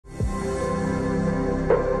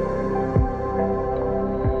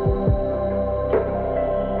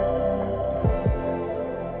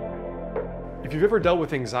If you've ever dealt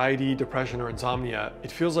with anxiety, depression, or insomnia,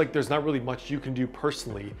 it feels like there's not really much you can do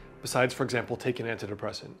personally besides, for example, take an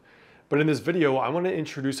antidepressant. But in this video, I want to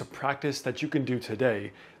introduce a practice that you can do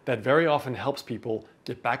today that very often helps people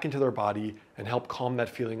get back into their body and help calm that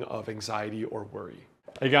feeling of anxiety or worry.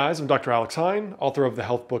 Hey guys, I'm Dr. Alex Hein, author of the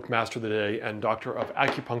health book Master the Day and doctor of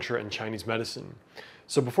acupuncture and Chinese medicine.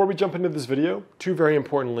 So before we jump into this video, two very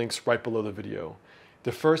important links right below the video.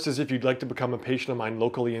 The first is if you'd like to become a patient of mine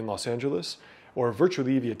locally in Los Angeles or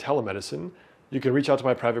virtually via telemedicine, you can reach out to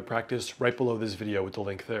my private practice right below this video with the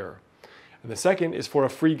link there. And the second is for a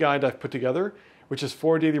free guide I've put together, which is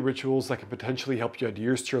 4 daily rituals that can potentially help you add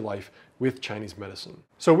years to your life with Chinese medicine.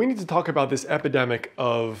 So we need to talk about this epidemic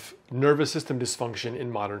of nervous system dysfunction in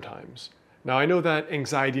modern times. Now I know that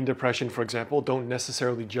anxiety and depression, for example, don't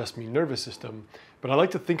necessarily just mean nervous system, but I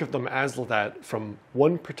like to think of them as that from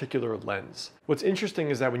one particular lens. What's interesting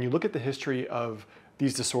is that when you look at the history of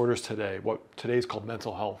these disorders today, what today is called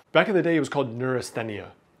mental health, back in the day it was called neurasthenia.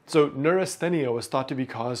 So neurasthenia was thought to be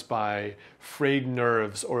caused by frayed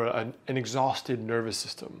nerves or an exhausted nervous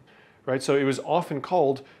system, right? So it was often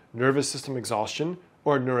called nervous system exhaustion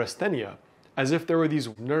or neurasthenia, as if there were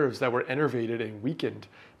these nerves that were enervated and weakened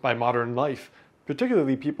by modern life,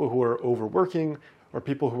 particularly people who are overworking or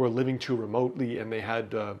people who are living too remotely and they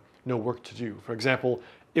had no work to do. For example,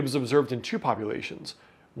 it was observed in two populations.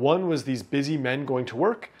 One was these busy men going to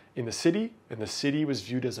work in the city, and the city was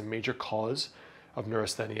viewed as a major cause of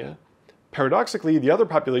neurasthenia. Paradoxically, the other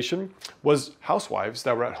population was housewives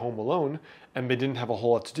that were at home alone and they didn't have a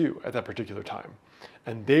whole lot to do at that particular time.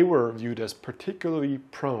 And they were viewed as particularly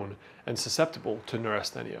prone and susceptible to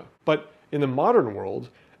neurasthenia. But in the modern world,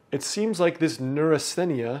 it seems like this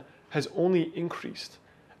neurasthenia has only increased.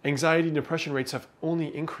 Anxiety and depression rates have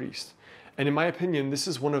only increased. And in my opinion, this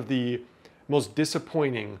is one of the most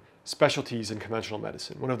disappointing specialties in conventional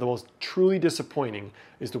medicine. One of the most truly disappointing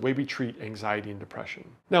is the way we treat anxiety and depression.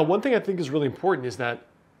 Now, one thing I think is really important is that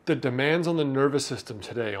the demands on the nervous system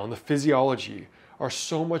today, on the physiology, are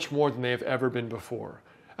so much more than they have ever been before.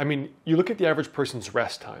 I mean, you look at the average person's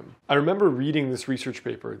rest time. I remember reading this research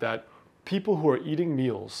paper that people who are eating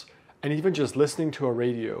meals and even just listening to a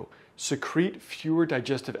radio secrete fewer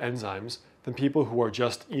digestive enzymes than people who are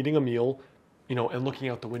just eating a meal, and looking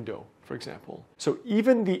out the window, for example. So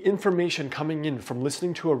even the information coming in from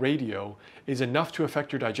listening to a radio is enough to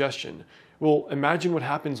affect your digestion. Well, imagine what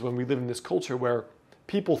happens when we live in this culture where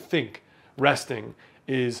people think resting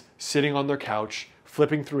is sitting on their couch,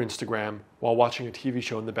 flipping through Instagram while watching a TV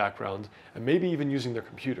show in the background, and maybe even using their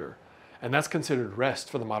computer. And that's considered rest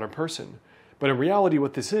for the modern person. But in reality,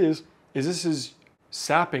 what this is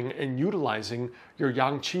sapping and utilizing your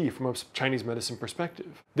yang qi from a Chinese medicine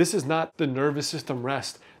perspective. This is not the nervous system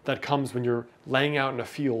rest that comes when you're laying out in a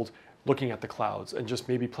field looking at the clouds and just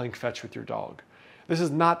maybe playing fetch with your dog. This is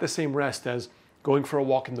not the same rest as going for a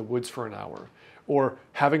walk in the woods for an hour or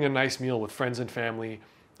having a nice meal with friends and family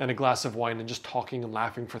and a glass of wine and just talking and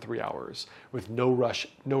laughing for 3 hours with no rush,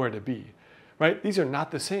 nowhere to be, right? These are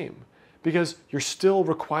not the same, because you're still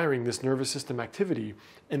requiring this nervous system activity,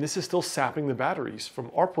 and this is still sapping the batteries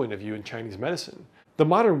from our point of view in Chinese medicine. The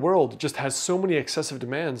modern world just has so many excessive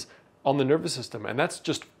demands on the nervous system, and that's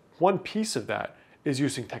just one piece of that is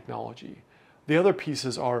using technology. The other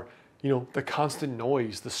pieces are, the constant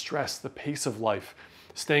noise, the stress, the pace of life,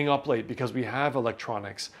 staying up late because we have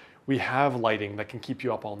electronics, we have lighting that can keep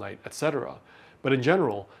you up all night, etc. But in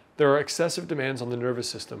general, there are excessive demands on the nervous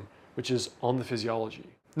system, which is on the physiology.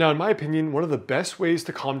 Now, in my opinion, one of the best ways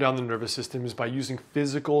to calm down the nervous system is by using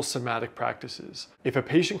physical somatic practices. If a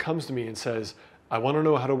patient comes to me and says, I want to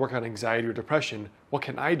know how to work on anxiety or depression, what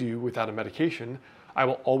can I do without a medication? I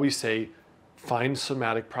will always say, find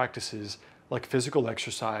somatic practices like physical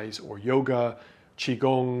exercise or yoga,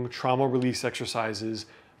 Qigong, trauma release exercises,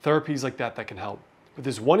 therapies like that can help. But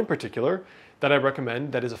there's one in particular that I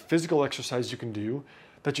recommend that is a physical exercise you can do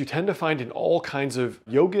that you tend to find in all kinds of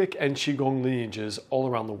yogic and Qigong lineages all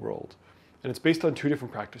around the world. And it's based on two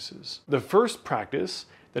different practices. The first practice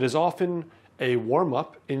that is often a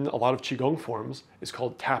warm-up in a lot of Qigong forms is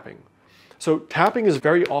called tapping. So tapping is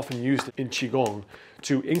very often used in Qigong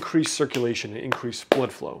to increase circulation and increase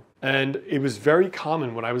blood flow. And it was very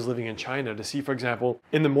common when I was living in China to see, for example,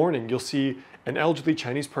 in the morning, you'll see an elderly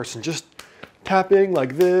Chinese person just tapping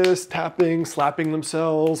like this, tapping, slapping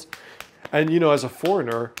themselves. And, as a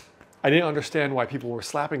foreigner, I didn't understand why people were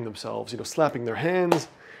slapping themselves, slapping their hands.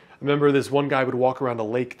 I remember this one guy would walk around a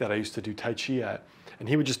lake that I used to do Tai Chi at, and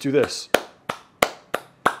he would just do this.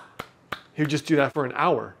 He would just do that for an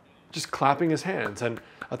hour, just clapping his hands. And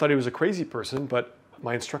I thought he was a crazy person, but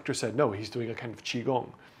my instructor said, no, he's doing a kind of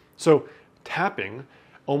Qigong. So tapping,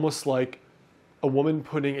 almost like a woman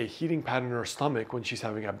putting a heating pad in her stomach when she's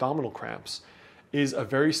having abdominal cramps is a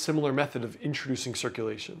very similar method of introducing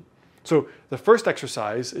circulation. So the first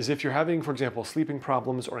exercise is if you're having, for example, sleeping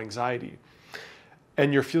problems or anxiety,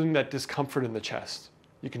 and you're feeling that discomfort in the chest.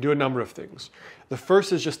 You can do a number of things. The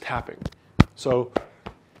first is just tapping. So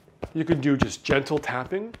you can do just gentle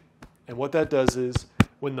tapping, and what that does is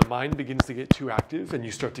when the mind begins to get too active and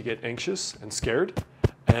you start to get anxious and scared,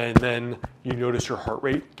 and then you notice your heart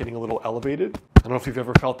rate getting a little elevated. I don't know if you've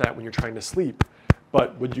ever felt that when you're trying to sleep,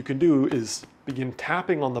 but what you can do is begin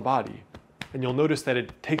tapping on the body, and you'll notice that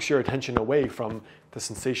it takes your attention away from the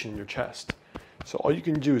sensation in your chest. So all you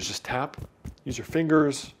can do is just tap, use your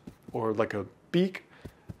fingers or like a beak,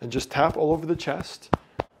 and just tap all over the chest,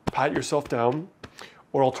 pat yourself down,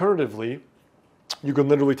 or alternatively, you can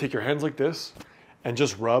literally take your hands like this and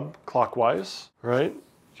just rub clockwise, right?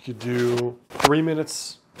 You could do 3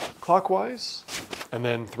 minutes clockwise and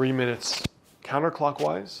then 3 minutes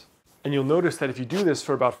counterclockwise. And you'll notice that if you do this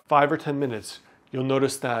for about 5 or 10 minutes, you'll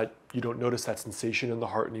notice that you don't notice that sensation in the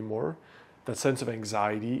heart anymore. That sense of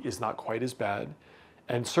anxiety is not quite as bad.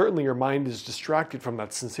 And certainly your mind is distracted from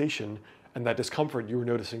that sensation and that discomfort you were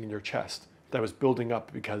noticing in your chest that was building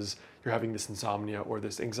up because you're having this insomnia or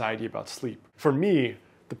this anxiety about sleep. For me,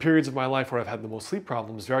 the periods of my life where I've had the most sleep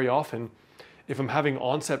problems, very often, if I'm having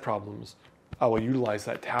onset problems, I will utilize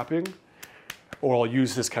that tapping, or I'll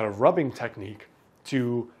use this kind of rubbing technique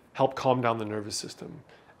to help calm down the nervous system.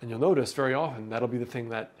 And you'll notice very often that'll be the thing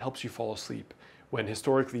that helps you fall asleep, when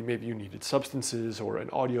historically maybe you needed substances or an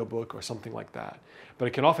audiobook or something like that. But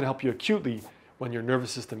it can often help you acutely when your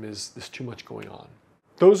nervous system there's too much going on.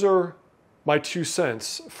 Those are my 2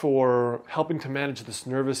 cents for helping to manage this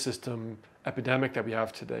nervous system epidemic that we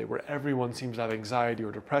have today, where everyone seems to have anxiety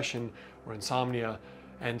or depression or insomnia.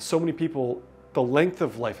 And so many people, the length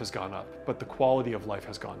of life has gone up, but the quality of life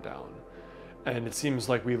has gone down. And it seems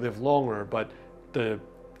like we live longer, but the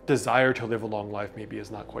desire to live a long life maybe is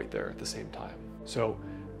not quite there at the same time. So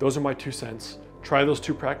those are my 2 cents. Try those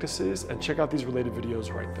 2 practices and check out these related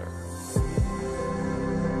videos right there.